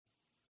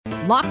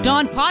Locked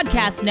On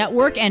Podcast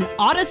Network and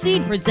Odyssey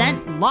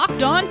present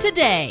Locked On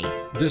Today.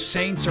 The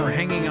Saints are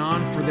hanging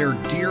on for their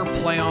dear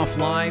playoff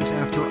lives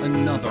after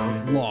another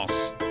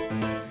loss.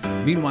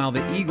 Meanwhile,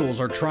 the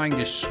Eagles are trying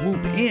to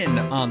swoop in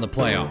on the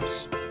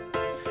playoffs.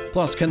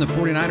 Plus, can the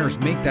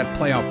 49ers make that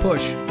playoff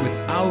push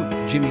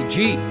without Jimmy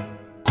G?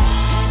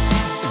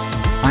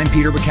 I'm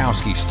Peter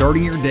Bukowski,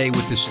 starting your day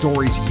with the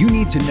stories you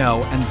need to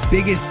know and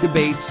biggest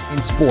debates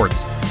in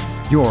sports.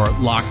 You're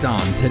Locked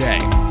On Today.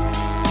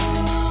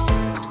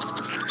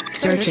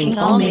 Searching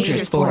all major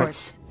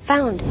sports.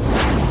 Found.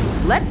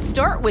 Let's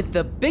start with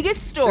the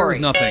biggest story. There was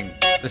nothing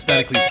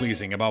aesthetically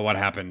pleasing about what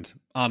happened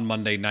on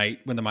Monday night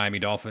when the Miami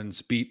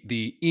Dolphins beat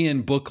the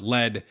Ian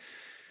Book-led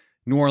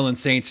New Orleans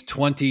Saints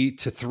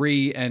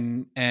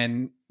 20-3,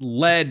 and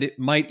led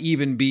might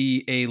even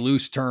be a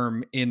loose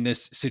term in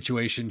this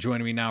situation.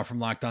 Joining me now from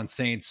Locked On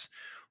Saints,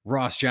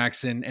 Ross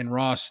Jackson. And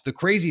Ross, the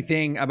crazy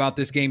thing about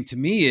this game to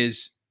me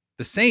is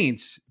the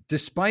Saints,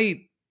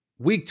 despite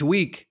week to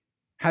week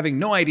having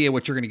no idea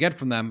what you're going to get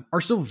from them, are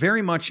still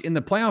very much in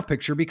the playoff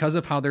picture because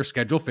of how their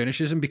schedule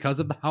finishes and because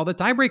of how the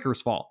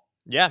tiebreakers fall.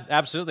 Yeah,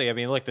 absolutely. I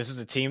mean, look, this is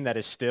a team that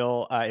is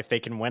still, if they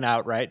can win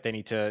outright, they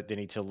need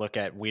to look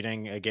at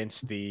winning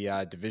against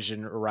the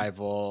division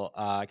rival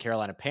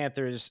Carolina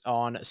Panthers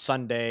on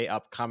Sunday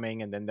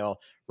upcoming, and then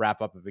they'll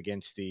wrap up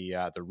against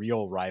the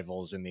real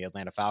rivals in the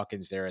Atlanta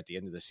Falcons there at the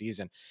end of the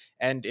season.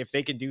 And if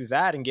they can do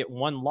that and get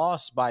one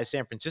loss by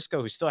San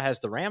Francisco, who still has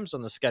the Rams on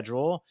the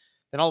schedule,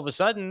 then all of a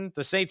sudden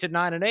the Saints at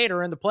 9-8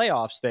 are in the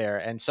playoffs there,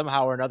 and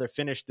somehow or another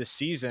finish this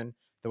season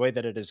the way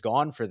that it has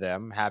gone for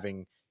them,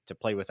 having to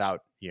play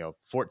without,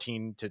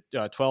 14 to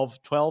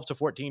 12 to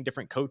 14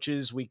 different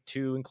coaches week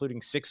 2,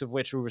 including 6 of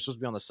which were supposed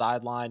to be on the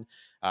sideline,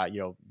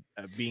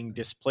 being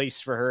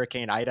displaced for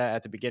Hurricane Ida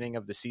at the beginning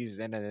of the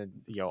season, and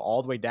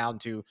all the way down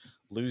to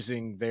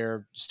losing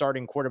their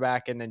starting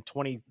quarterback and then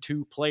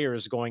 22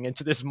 players going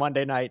into this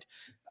Monday night.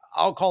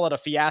 I'll call it a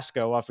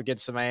fiasco up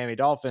against the Miami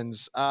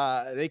Dolphins.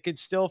 They could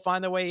still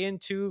find their way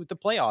into the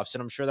playoffs,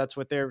 and I'm sure that's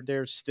what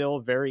they're still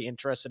very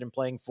interested in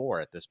playing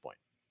for at this point.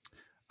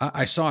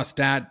 I saw a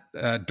stat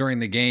during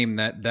the game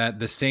that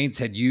the Saints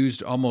had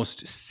used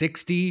almost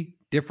 60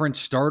 different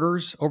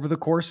starters over the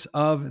course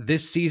of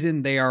this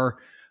season. They are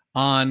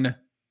on,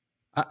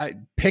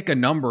 pick a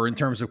number in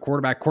terms of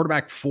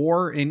quarterback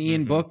 4 in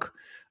Ian Book.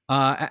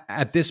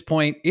 At this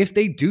point, if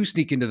they do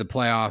sneak into the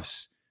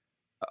playoffs,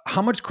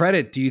 how much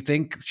credit do you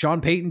think Sean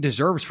Payton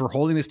deserves for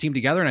holding this team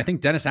together? And I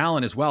think Dennis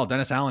Allen as well.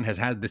 Dennis Allen has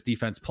had this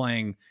defense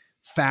playing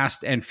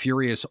fast and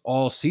furious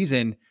all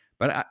season.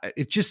 But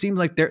it just seems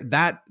like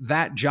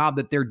that job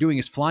that they're doing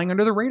is flying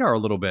under the radar a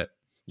little bit.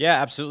 Yeah,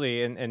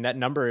 absolutely. And that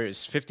number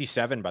is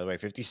 57, by the way,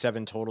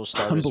 57 total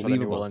starters for the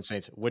New Orleans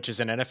Saints, which is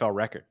an NFL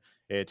record.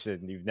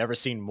 You've never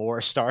seen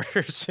more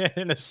starters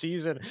in a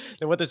season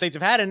than what the Saints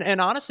have had.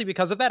 And honestly,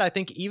 because of that, I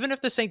think even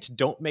if the Saints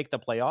don't make the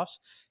playoffs,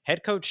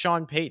 head coach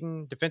Sean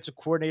Payton, defensive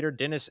coordinator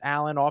Dennis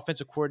Allen,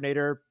 offensive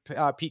coordinator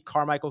Pete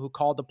Carmichael, who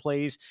called the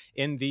plays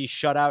in the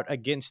shutout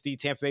against the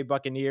Tampa Bay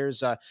Buccaneers,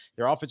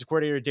 their offensive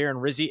coordinator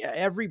Darren Rizzi,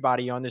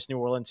 everybody on this New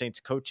Orleans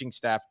Saints coaching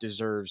staff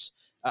deserves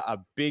a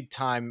big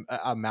time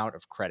amount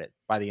of credit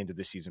by the end of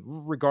the season,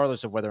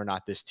 regardless of whether or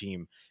not this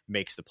team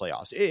makes the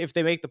playoffs. If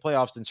they make the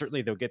playoffs, then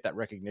certainly they'll get that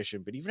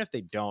recognition. But even if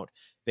they don't,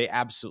 they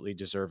absolutely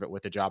deserve it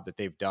with the job that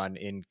they've done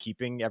in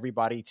keeping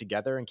everybody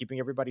together and keeping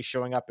everybody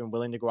showing up and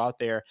willing to go out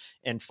there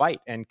and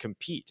fight and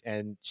compete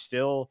and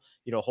still,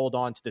 hold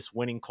on to this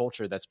winning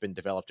culture that's been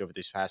developed over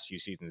these past few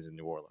seasons in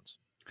New Orleans.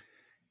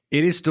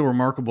 It is still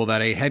remarkable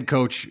that a head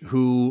coach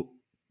who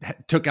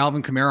took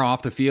Alvin Kamara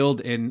off the field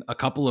in a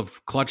couple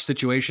of clutch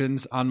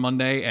situations on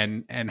Monday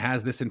and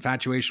has this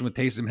infatuation with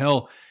Taysom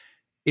Hill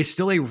is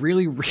still a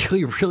really,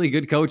 really, really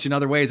good coach in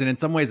other ways. And in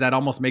some ways that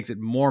almost makes it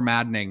more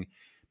maddening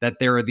that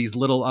there are these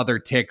little other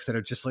ticks that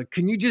are just like,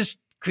 can you just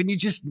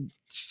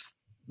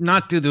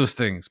not do those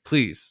things,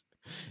 please?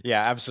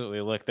 Yeah, absolutely.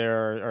 Look,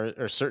 there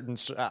are certain,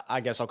 I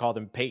guess I'll call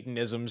them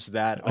Paytonisms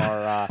that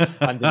are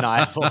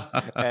undeniable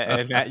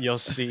and that you'll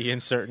see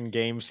in certain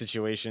game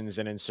situations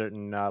and in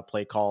certain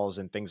play calls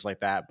and things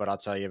like that. But I'll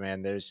tell you,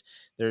 man, there's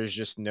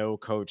just no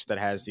coach that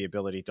has the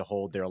ability to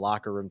hold their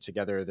locker room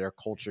together, their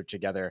culture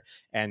together,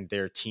 and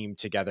their team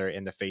together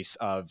in the face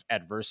of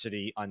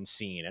adversity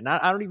unseen. And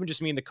I don't even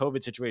just mean the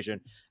COVID situation.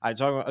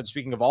 I'm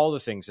speaking of all the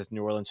things that the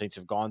New Orleans Saints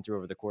have gone through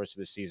over the course of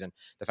this season.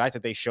 The fact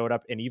that they showed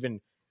up and even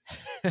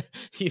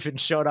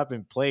showed up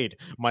and played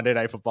Monday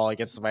Night Football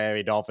against the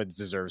Miami Dolphins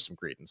deserves some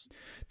credence.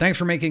 Thanks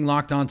for making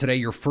Locked On Today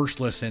your first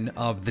listen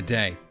of the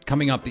day.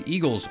 Coming up, the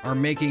Eagles are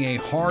making a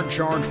hard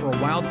charge for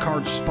a wild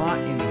card spot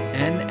in the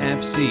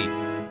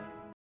NFC.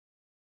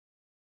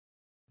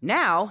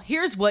 Now,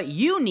 here's what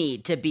you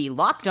need to be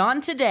locked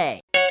on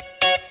today.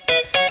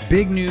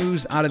 Big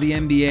news out of the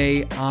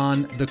NBA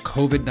on the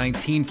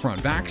COVID-19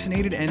 front.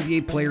 Vaccinated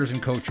NBA players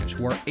and coaches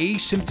who are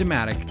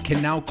asymptomatic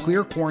can now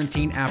clear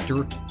quarantine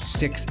after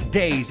 6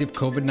 days if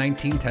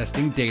COVID-19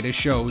 testing data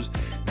shows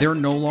they're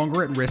no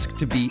longer at risk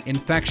to be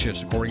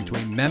infectious, according to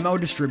a memo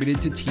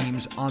distributed to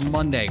teams on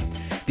Monday.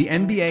 The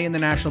NBA and the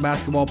National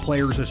Basketball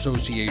Players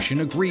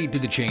Association agreed to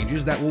the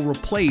changes that will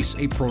replace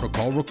a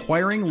protocol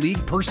requiring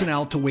league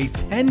personnel to wait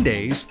 10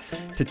 days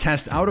to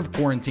test out of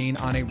quarantine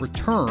on a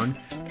return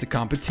to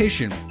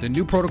competition. The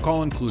new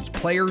protocol includes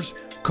players,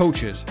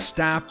 coaches,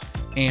 staff,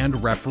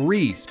 and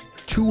referees.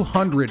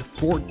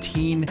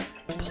 214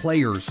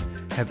 players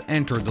have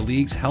entered the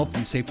league's health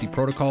and safety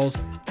protocols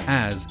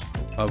as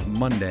of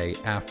Monday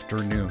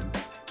afternoon.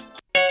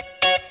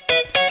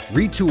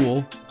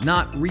 Retool,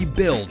 not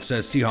rebuild,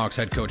 says Seahawks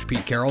head coach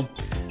Pete Carroll.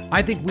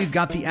 I think we've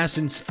got the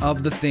essence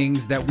of the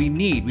things that we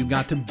need. We've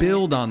got to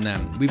build on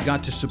them. We've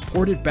got to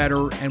support it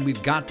better, and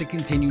we've got to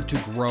continue to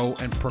grow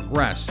and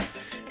progress.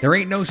 There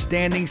ain't no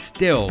standing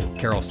still,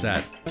 Carroll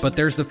said, but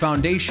there's the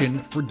foundation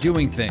for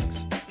doing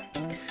things.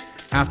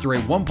 After a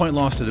 1-point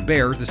loss to the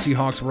Bears, the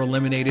Seahawks were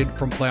eliminated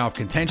from playoff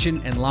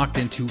contention and locked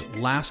into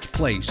last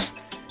place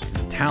in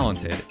the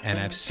talented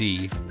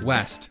NFC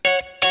West.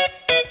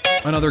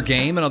 Another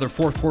game, another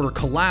fourth quarter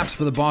collapse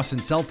for the Boston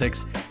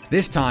Celtics.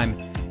 This time,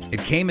 it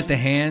came at the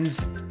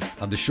hands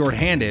of the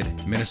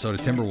shorthanded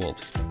Minnesota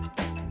Timberwolves.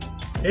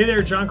 Hey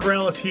there, John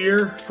Corrales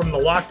here from the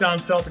Locked On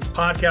Celtics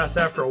podcast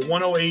after a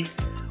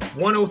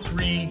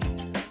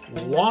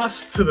 108-103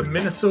 loss to the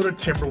Minnesota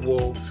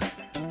Timberwolves.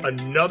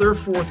 Another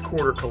fourth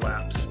quarter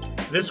collapse.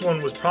 This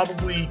one was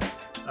probably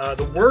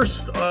the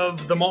worst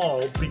of them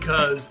all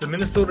because the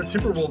Minnesota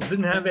Timberwolves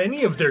didn't have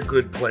any of their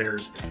good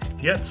players.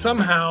 Yet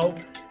somehow,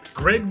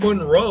 Greg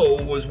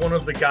Monroe was one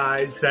of the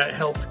guys that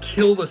helped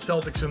kill the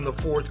Celtics in the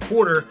fourth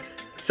quarter.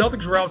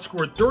 Celtics were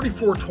outscored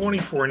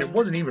 34-24, and it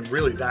wasn't even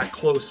really that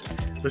close.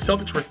 The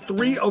Celtics were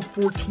 3 of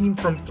 14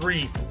 from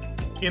 3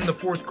 in the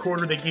fourth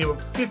quarter. They gave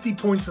up 50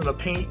 points in the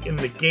paint in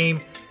the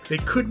game. They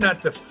could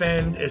not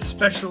defend,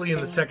 especially in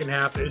the second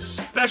half,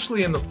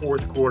 especially in the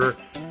fourth quarter.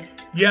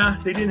 Yeah,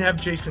 they didn't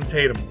have Jason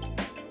Tatum,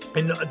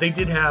 and they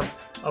did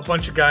have a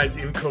bunch of guys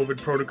in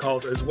COVID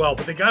protocols as well.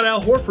 But they got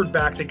Al Horford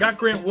back. They got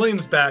Grant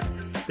Williams back.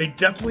 They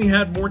definitely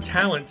had more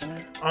talent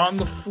on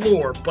the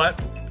floor,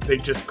 but they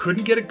just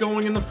couldn't get it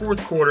going in the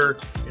fourth quarter.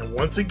 And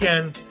once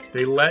again,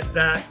 they let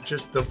that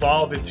just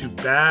devolve into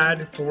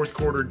bad fourth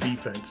quarter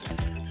defense.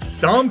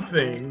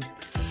 Something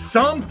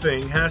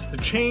has to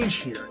change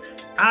here.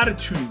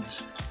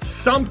 Attitudes,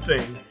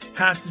 something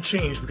has to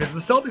change because the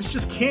Celtics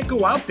just can't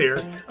go out there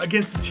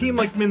against a team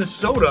like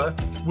Minnesota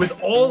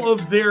with all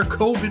of their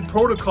COVID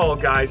protocol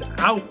guys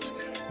out.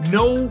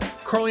 No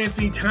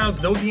Karl-Anthony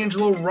Towns, no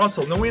D'Angelo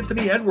Russell, no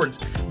Anthony Edwards.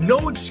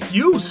 No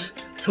excuse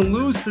to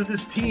lose to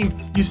this team.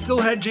 You still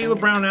had Jaylen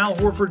Brown, Al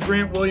Horford,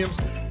 Grant Williams.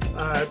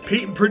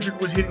 Peyton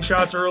Pritchard was hitting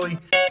shots early.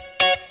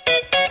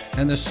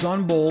 And the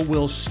Sun Bowl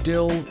will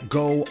still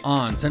go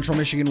on. Central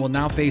Michigan will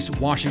now face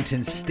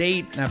Washington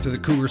State after the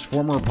Cougars'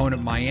 former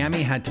opponent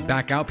Miami had to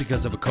back out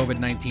because of a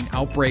COVID-19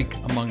 outbreak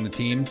among the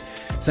team.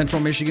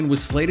 Central Michigan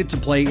was slated to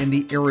play in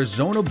the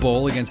Arizona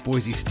Bowl against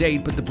Boise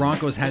State, but the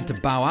Broncos had to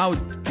bow out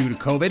due to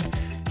COVID,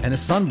 and the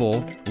Sun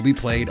Bowl will be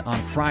played on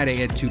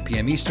Friday at 2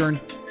 p.m. Eastern.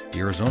 The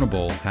Arizona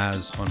Bowl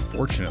has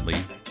unfortunately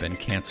been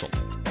canceled.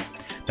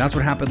 That's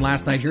what happened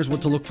last night. Here's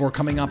what to look for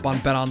coming up on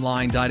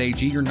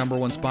betonline.ag, your number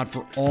one spot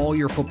for all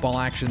your football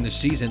action this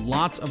season.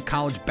 Lots of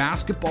college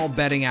basketball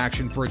betting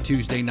action for a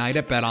Tuesday night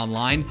at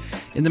BetOnline.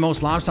 In the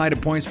most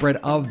lopsided point spread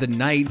of the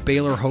night,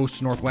 Baylor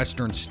hosts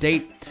Northwestern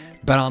State.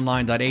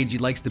 BetOnline.ag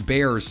likes the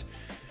Bears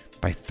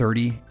by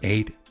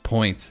 38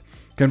 points.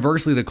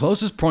 Conversely, the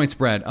closest point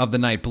spread of the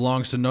night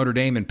belongs to Notre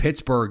Dame and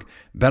Pittsburgh.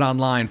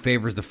 BetOnline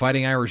favors the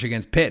Fighting Irish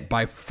against Pitt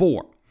by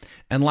 4.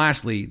 And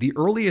lastly, the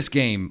earliest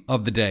game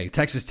of the day,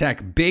 Texas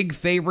Tech, big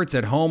favorites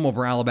at home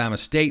over Alabama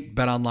State.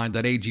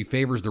 BetOnline.ag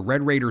favors the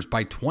Red Raiders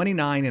by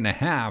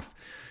 29.5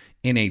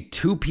 in a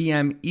 2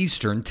 p.m.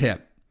 Eastern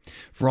tip.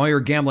 For all your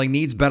gambling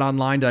needs,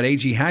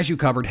 BetOnline.ag has you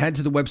covered. Head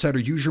to the website or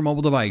use your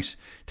mobile device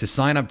to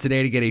sign up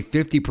today to get a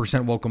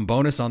 50% welcome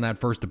bonus on that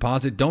first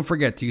deposit. Don't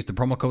forget to use the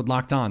promo code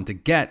LOCKEDON to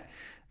get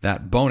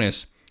that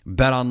bonus.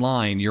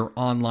 BetOnline, your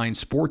online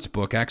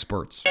sportsbook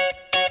experts.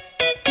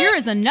 Here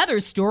is another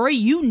story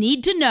you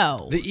need to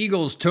know. The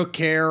Eagles took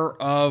care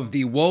of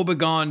the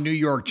woebegone New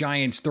York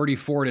Giants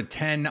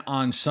 34-10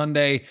 on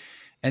Sunday,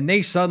 and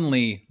they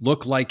suddenly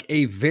look like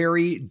a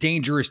very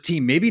dangerous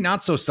team. Maybe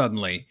not so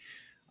suddenly.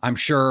 I'm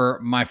sure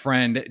my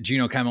friend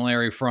Gino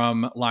Camilleri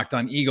from Locked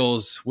On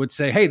Eagles would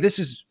say, hey, this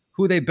is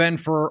who they've been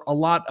for a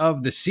lot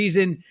of the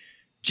season.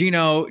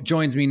 Gino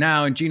joins me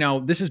now, and Gino,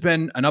 this has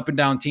been an up and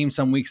down team.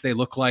 Some weeks they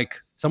look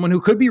like someone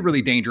who could be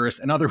really dangerous,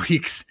 and other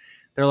weeks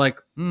they're like,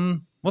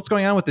 what's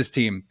going on with this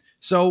team?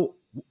 So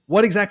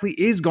what exactly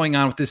is going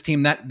on with this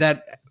team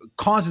that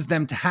causes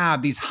them to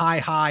have these high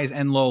highs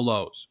and low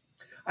lows?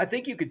 I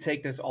think you could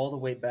take this all the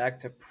way back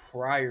to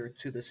prior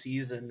to the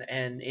season.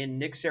 And in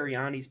Nick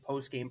Sirianni's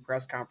post-game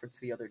press conference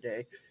the other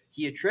day,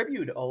 he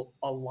attributed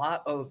a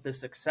lot of the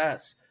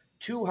success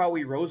to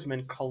Howie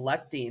Roseman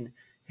collecting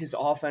his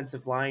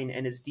offensive line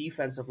and his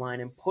defensive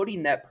line and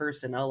putting that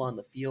personnel on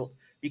the field.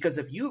 Because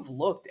if you've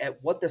looked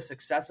at what the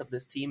success of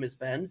this team has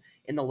been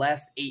in the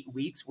last 8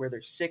 weeks, where they're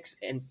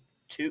 6-2,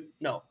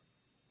 no,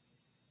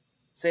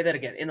 say that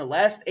again. In the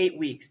last 8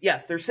 weeks,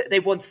 yes,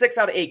 they've won 6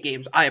 out of 8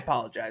 games. I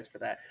apologize for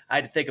that. I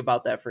had to think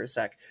about that for a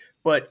sec.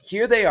 But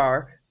here they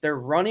are. They're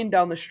running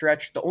down the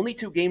stretch. The only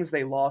 2 games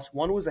they lost,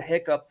 one was a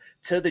hiccup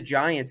to the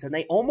Giants, and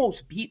they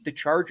almost beat the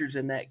Chargers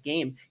in that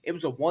game. It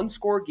was a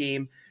 1-score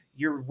game.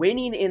 You're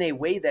winning in a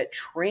way that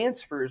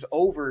transfers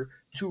over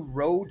to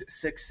road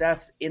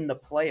success in the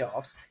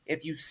playoffs.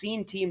 If you've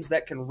seen teams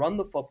that can run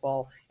the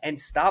football and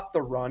stop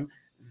the run,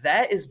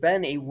 that has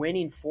been a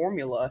winning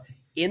formula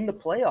in the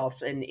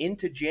playoffs and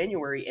into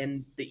January.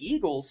 And the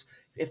Eagles,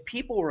 if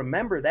people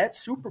remember that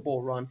Super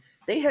Bowl run,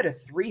 they had a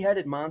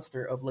 3-headed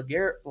monster of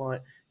LeGarrette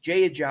Blount,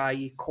 Jay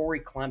Ajayi, Corey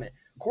Clement.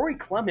 Corey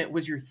Clement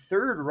was your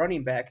 3rd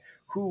running back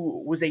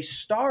who was a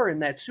star in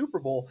that Super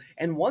Bowl.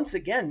 And once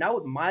again, now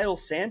with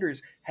Miles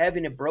Sanders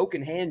having a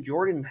broken hand,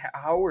 Jordan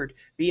Howard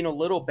being a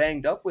little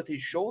banged up with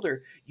his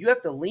shoulder, you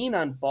have to lean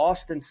on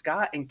Boston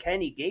Scott and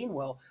Kenny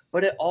Gainwell.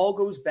 But it all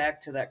goes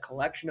back to that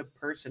collection of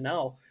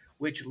personnel,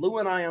 which Lou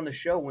and I on the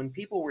show, when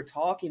people were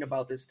talking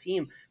about this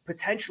team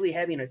potentially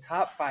having a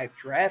top 5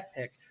 draft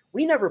pick,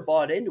 we never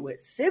bought into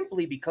it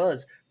simply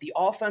because the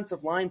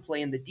offensive line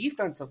play and the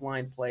defensive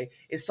line play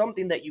is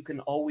something that you can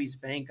always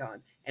bank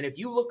on. And if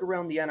you look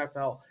around the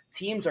NFL,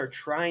 teams are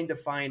trying to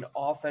find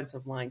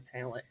offensive line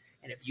talent.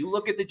 And if you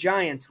look at the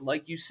Giants,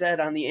 like you said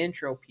on the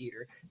intro,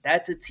 Peter,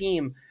 that's a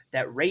team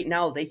that right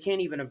now they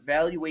can't even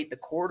evaluate the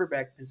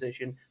quarterback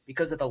position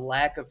because of the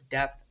lack of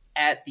depth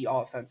at the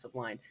offensive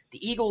line.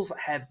 The Eagles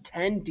have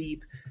 10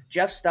 deep.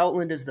 Jeff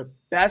Stoutland is the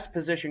best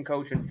position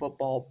coach in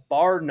football,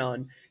 bar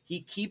none.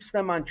 He keeps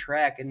them on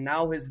track and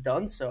now has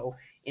done so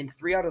in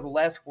 3 out of the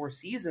last 4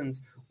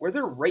 seasons where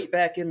they're right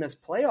back in this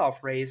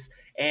playoff race.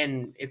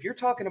 And if you're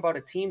talking about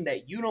a team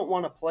that you don't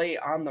want to play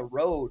on the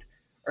road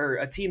or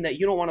a team that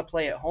you don't want to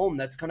play at home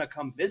that's going to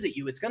come visit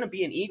you, it's going to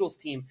be an Eagles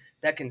team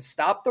that can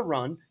stop the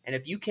run. And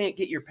if you can't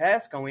get your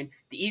pass going,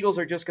 the Eagles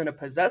are just going to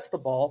possess the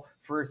ball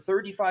for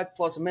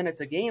 35-plus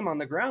minutes a game on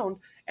the ground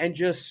and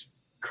just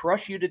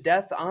crush you to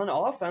death on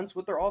offense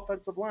with their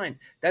offensive line.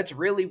 That's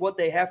really what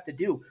they have to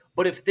do.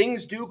 But if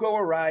things do go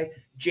awry,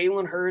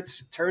 Jalen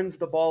Hurts turns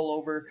the ball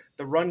over,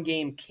 the run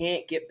game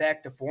can't get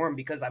back to form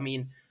because,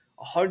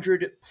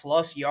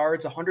 100-plus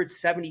yards,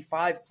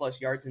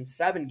 175-plus yards in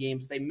 7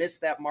 games. They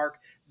missed that mark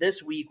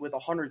this week with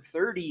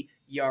 130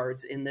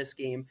 yards in this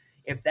game.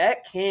 If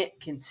that can't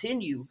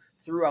continue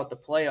throughout the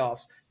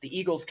playoffs, the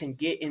Eagles can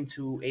get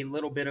into a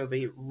little bit of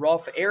a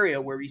rough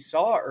area where we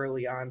saw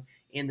early on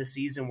in the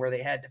season where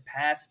they had to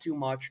pass too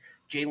much.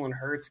 Jalen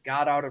Hurts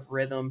got out of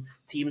rhythm.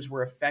 Teams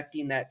were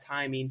affecting that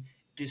timing,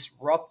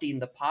 disrupting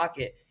the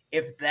pocket.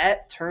 If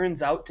that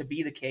turns out to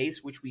be the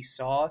case, which we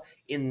saw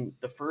in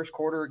the first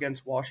quarter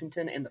against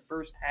Washington and the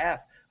first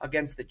half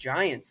against the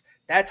Giants,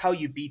 that's how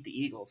you beat the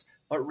Eagles.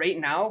 But right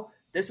now,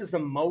 this is the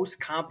most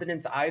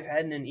confidence I've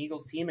had in an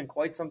Eagles team in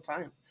quite some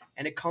time.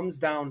 And it comes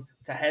down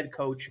to head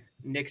coach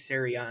Nick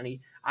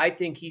Sirianni. I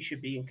think he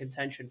should be in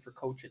contention for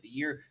Coach of the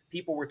Year.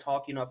 People were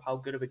talking up how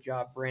good of a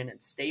job Brandon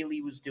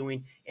Staley was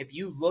doing. If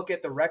you look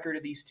at the record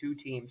of these 2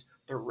 teams,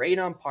 they're right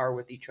on par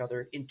with each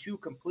other in 2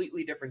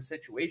 completely different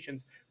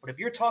situations. But if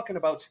you're talking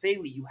about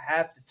Staley, you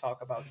have to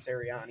talk about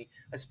Sirianni,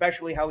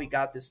 especially how he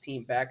got this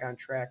team back on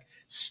track,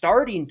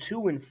 starting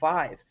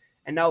 2-5.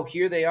 And now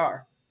here they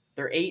are.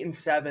 They're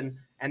 8-7,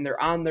 and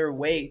they're on their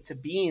way to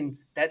being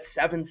that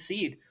 7th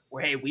seed.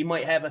 Where, hey, we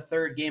might have a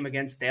 3rd game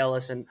against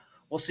Dallas, and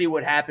we'll see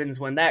what happens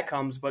when that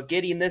comes. But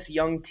getting this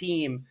young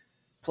team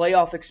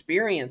playoff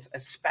experience,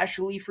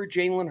 especially for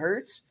Jalen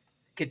Hurts,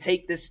 could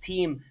take this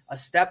team a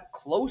step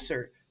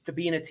closer to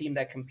being a team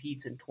that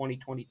competes in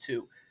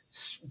 2022.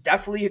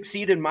 Definitely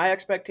exceeded my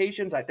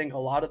expectations. I think a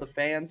lot of the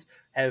fans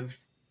have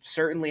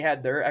certainly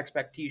had their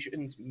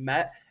expectations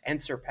met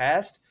and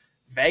surpassed.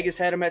 Vegas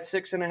had them at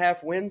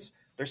 6.5 wins.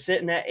 They're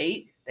sitting at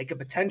 8. They could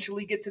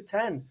potentially get to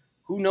 10.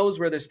 Who knows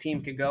where this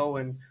team could go,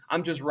 and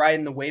I'm just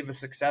riding the wave of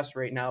success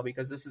right now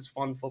because this is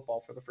fun football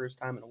for the first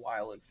time in a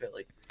while in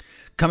Philly.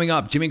 Coming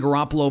up, Jimmy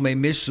Garoppolo may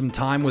miss some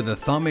time with a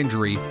thumb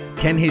injury.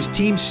 Can his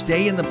team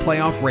stay in the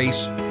playoff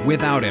race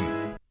without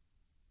him?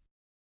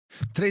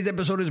 Today's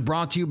episode is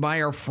brought to you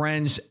by our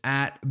friends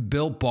at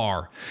Built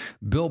Bar.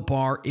 Built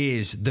Bar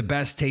is the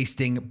best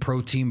tasting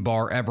protein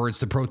bar ever. It's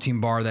the protein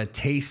bar that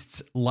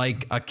tastes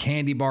like a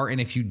candy bar. And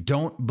if you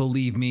don't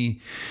believe me,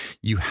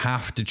 you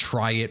have to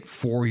try it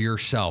for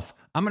yourself.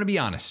 I'm going to be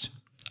honest.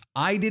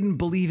 I didn't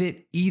believe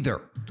it either.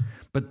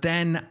 But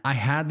then I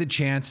had the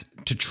chance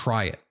to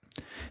try it.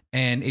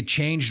 And it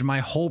changed my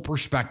whole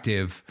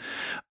perspective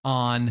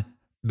on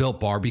Built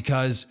Bar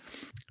because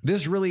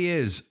this really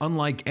is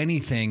unlike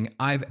anything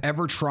I've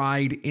ever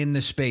tried in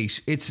the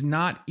space. It's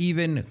not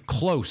even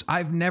close.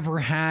 I've never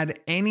had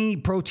any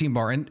protein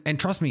bar. And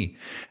trust me,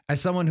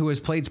 as someone who has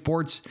played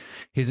sports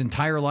his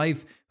entire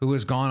life, who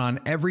has gone on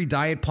every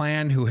diet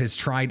plan, who has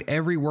tried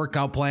every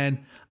workout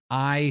plan,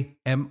 I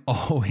am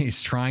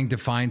always trying to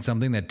find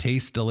something that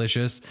tastes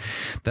delicious,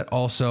 that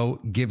also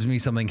gives me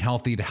something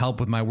healthy to help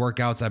with my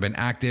workouts. I've been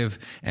active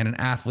and an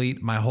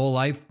athlete my whole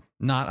life,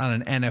 not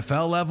on an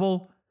NFL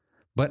level,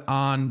 but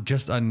on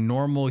just a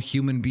normal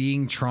human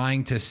being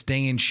trying to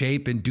stay in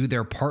shape and do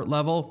their part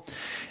level.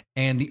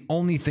 And the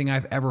only thing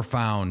I've ever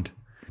found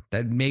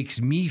that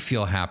makes me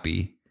feel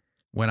happy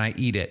when I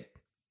eat it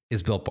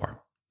is Built Bar.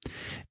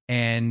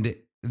 And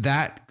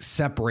that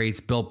separates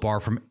Built Bar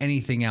from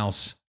anything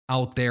else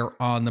out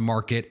there on the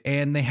market.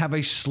 And they have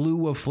a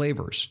slew of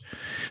flavors.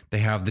 They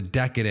have the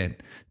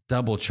decadent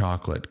double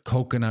chocolate,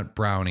 coconut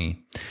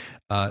brownie,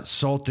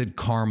 salted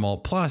caramel,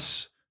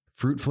 plus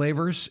fruit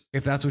flavors,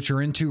 if that's what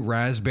you're into,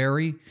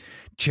 raspberry,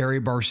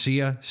 cherry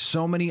barcia.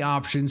 So many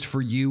options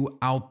for you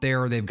out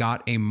there. They've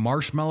got a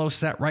marshmallow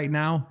set right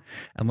now.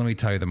 And let me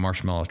tell you, the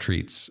marshmallow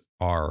treats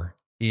are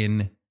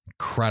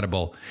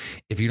incredible.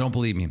 If you don't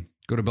believe me,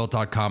 go to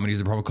Built.com and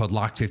use the promo code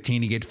LOCKED15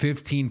 to get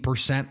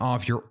 15%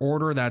 off your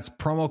order. That's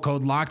promo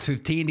code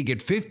LOCKED15 to get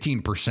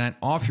 15%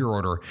 off your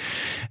order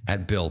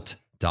at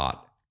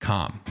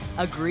Built.com.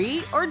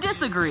 Agree or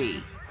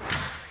disagree?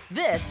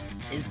 This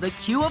is the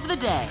cue of the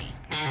day.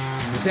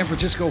 The San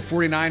Francisco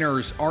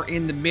 49ers are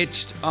in the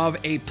midst of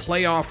a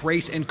playoff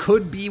race and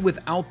could be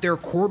without their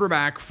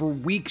quarterback for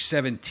Week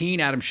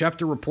 17. Adam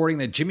Schefter reporting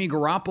that Jimmy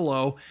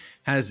Garoppolo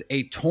has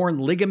a torn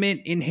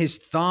ligament in his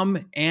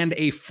thumb and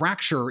a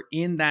fracture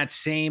in that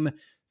same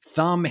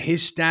thumb.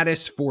 His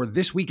status for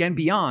this week and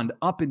beyond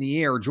up in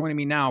the air. Joining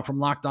me now from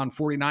Locked On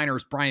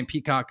 49ers, Brian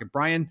Peacock. And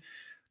Brian,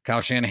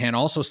 Kyle Shanahan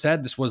also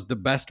said this was the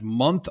best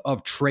month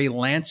of Trey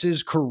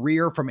Lance's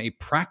career from a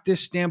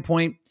practice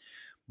standpoint.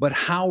 But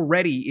how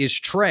ready is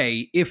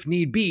Trey, if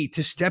need be,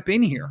 to step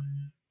in here?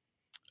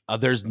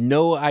 There's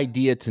no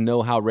idea to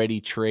know how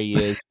ready Trey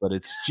is, but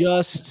it's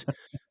just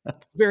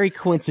very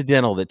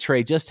coincidental that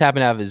Trey just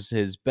happened to have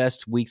his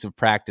best weeks of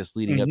practice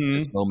leading up to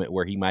this moment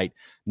where he might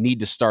need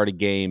to start a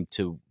game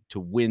to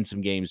win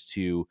some games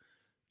to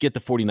get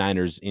the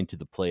 49ers into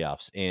the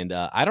playoffs. And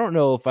I don't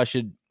know if I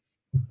should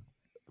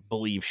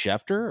believe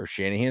Schefter or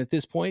Shanahan at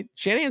this point.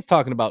 Shanahan's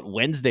talking about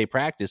Wednesday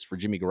practice for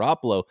Jimmy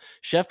Garoppolo.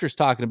 Schefter's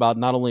talking about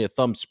not only a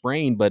thumb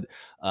sprain, but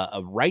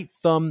a right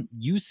thumb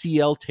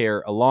UCL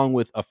tear along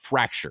with a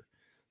fracture.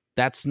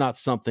 That's not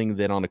something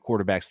that on a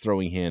quarterback's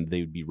throwing hand,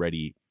 they would be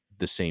ready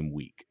the same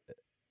week.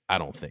 I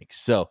don't think.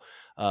 So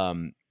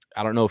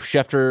I don't know if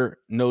Schefter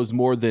knows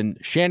more than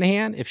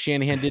Shanahan, if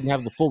Shanahan didn't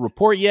have the full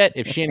report yet,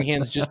 if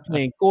Shanahan's just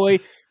playing coy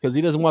because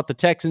he doesn't want the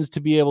Texans to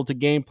be able to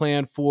game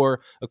plan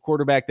for a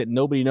quarterback that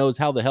nobody knows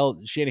how the hell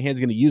Shanahan's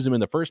going to use him in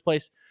the first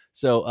place.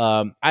 So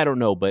I don't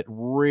know, but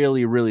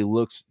really, really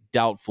looks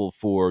doubtful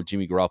for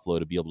Jimmy Garoppolo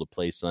to be able to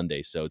play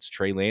Sunday. So it's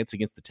Trey Lance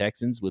against the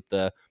Texans with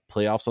the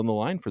playoffs on the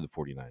line for the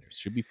 49ers.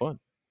 Should be fun.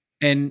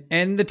 And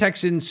the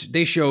Texans,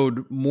 they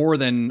showed more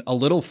than a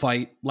little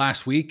fight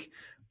last week.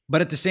 But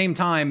at the same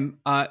time,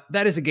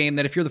 that is a game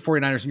that if you're the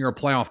 49ers and you're a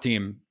playoff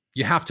team,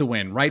 you have to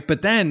win, right?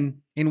 But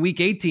then in Week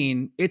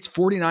 18, it's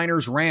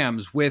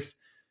 49ers-Rams with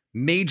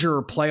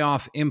major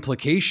playoff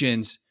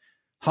implications.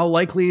 How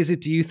likely is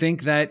it, do you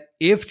think, that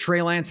if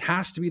Trey Lance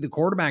has to be the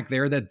quarterback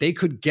there, that they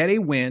could get a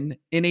win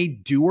in a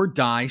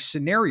do-or-die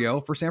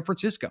scenario for San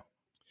Francisco?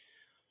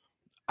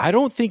 I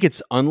don't think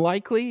it's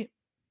unlikely.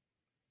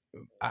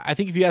 I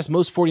think if you ask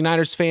most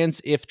 49ers fans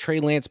if Trey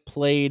Lance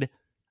played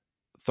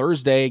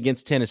Thursday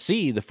against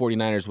Tennessee, the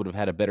 49ers would have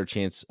had a better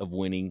chance of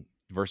winning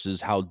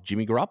versus how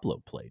Jimmy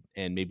Garoppolo played.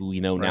 And maybe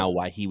we know now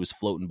why he was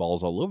floating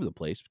balls all over the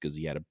place, because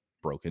he had a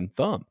broken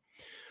thumb.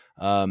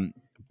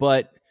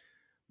 But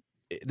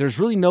there's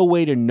really no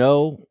way to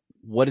know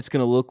what it's going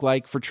to look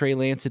like for Trey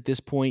Lance at this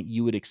point.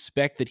 You would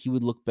expect that he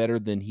would look better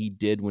than he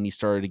did when he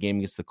started a game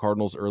against the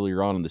Cardinals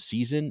earlier on in the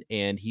season,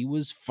 and he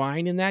was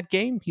fine in that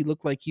game. He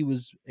looked like he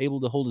was able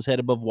to hold his head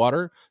above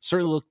water.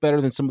 Certainly looked better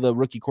than some of the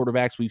rookie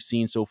quarterbacks we've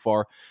seen so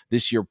far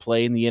this year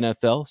play in the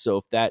NFL. So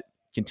if that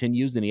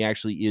continues, and he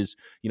actually is,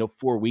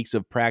 4 weeks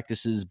of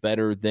practices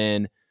better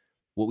than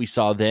what we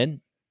saw then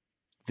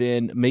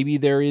maybe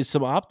there is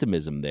some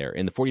optimism there.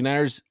 And the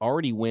 49ers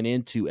already went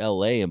into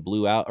LA and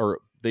blew out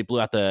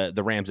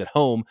the Rams at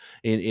home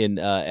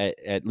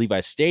at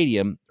Levi's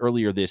Stadium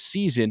earlier this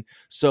season.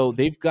 So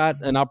they've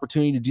got an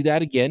opportunity to do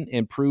that again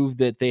and prove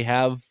that they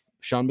have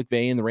Sean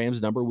McVay and the Rams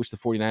number, which the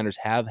 49ers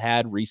have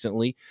had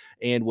recently.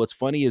 And what's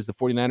funny is the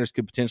 49ers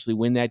could potentially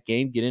win that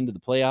game, get into the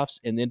playoffs,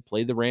 and then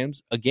play the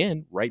Rams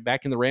again, right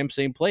back in the Rams'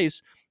 same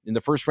place in the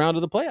first round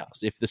of the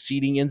playoffs, if the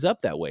seeding ends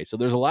up that way. So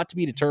there's a lot to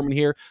be determined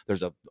here.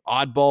 There's a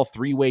oddball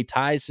three-way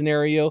tie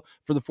scenario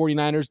for the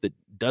 49ers that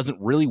doesn't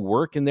really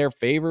work in their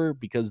favor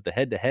because the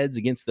head-to-heads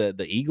against the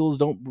Eagles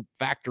don't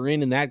factor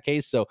in that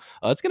case. So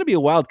it's going to be a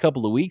wild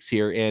couple of weeks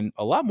here, and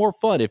a lot more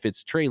fun if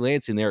it's Trey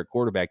Lance in there at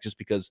quarterback, just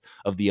because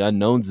of the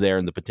unknowns there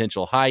and the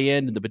potential high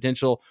end and the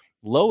potential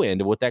low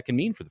end of what that can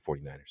mean for the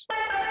 49ers.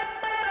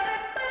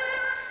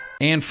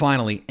 And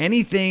finally,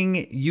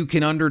 anything you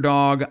can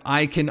underdog,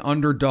 I can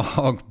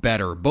underdog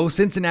better. Both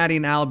Cincinnati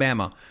and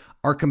Alabama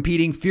are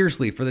competing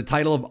fiercely for the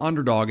title of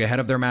underdog ahead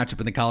of their matchup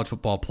in the college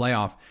football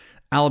playoff.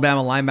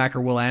 Alabama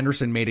linebacker Will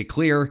Anderson made it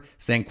clear,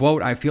 saying,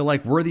 quote, "I feel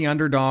like we're the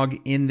underdog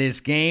in this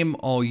game.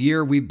 All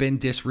year we've been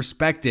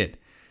disrespected."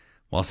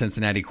 While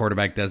Cincinnati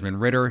quarterback Desmond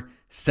Ridder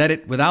said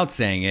it without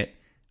saying it,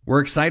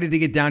 "We're excited to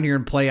get down here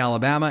and play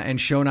Alabama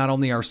and show not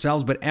only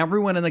ourselves but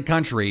everyone in the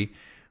country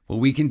what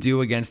we can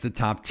do against the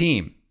top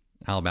team."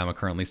 Alabama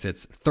currently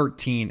sits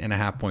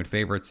 13.5-point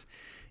favorites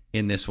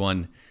in this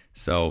one.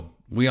 So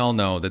we all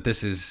know that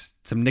this is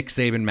some Nick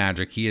Saban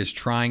magic. He is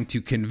trying to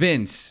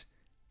convince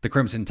the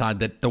Crimson Tide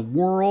that the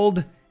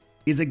world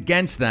is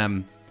against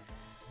them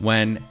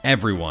when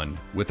everyone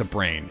with a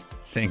brain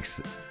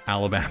thinks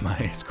Alabama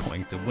is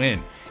going to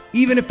win.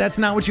 Even if that's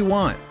not what you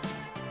want.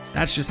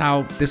 That's just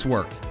how this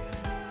works.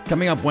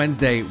 Coming up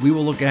Wednesday, we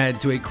will look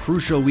ahead to a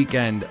crucial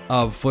weekend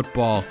of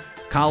football,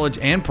 college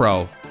and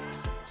pro.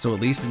 So at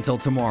least until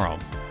tomorrow,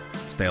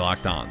 stay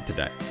locked on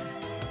today.